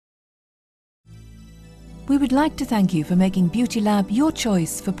We would like to thank you for making Beautylab your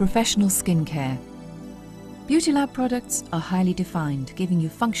choice for professional skincare. Beautylab products are highly defined, giving you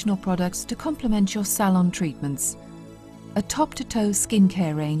functional products to complement your salon treatments. A top-to-toe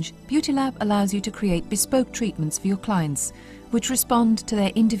skincare range, Beautylab allows you to create bespoke treatments for your clients, which respond to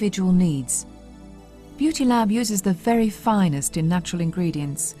their individual needs. Beautylab uses the very finest in natural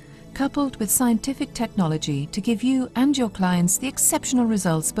ingredients, coupled with scientific technology to give you and your clients the exceptional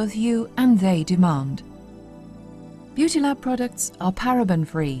results both you and they demand. Beautylab products are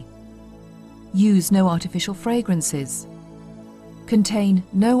paraben-free, use no artificial fragrances, contain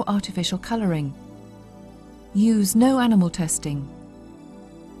no artificial colouring, use no animal testing,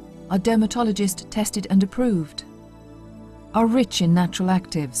 are dermatologist tested and approved, are rich in natural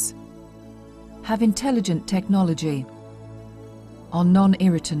actives, have intelligent technology, are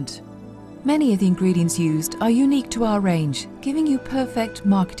non-irritant. Many of the ingredients used are unique to our range, giving you perfect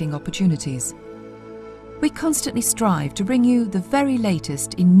marketing opportunities. We constantly strive to bring you the very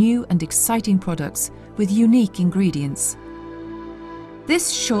latest in new and exciting products with unique ingredients.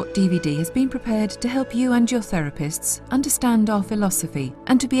 This short DVD has been prepared to help you and your therapists understand our philosophy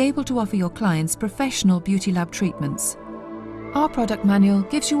and to be able to offer your clients professional Beautylab treatments. Our product manual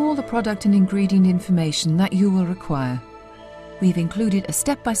gives you all the product and ingredient information that you will require. We've included a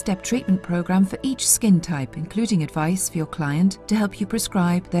step-by-step treatment program for each skin type, including advice for your client to help you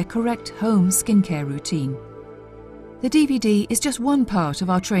prescribe their correct home skincare routine. The DVD is just one part of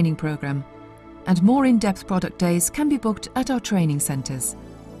our training program, and more in-depth product days can be booked at our training centres.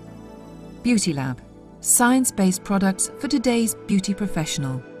 Beautylab, science-based products for today's beauty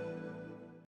professional.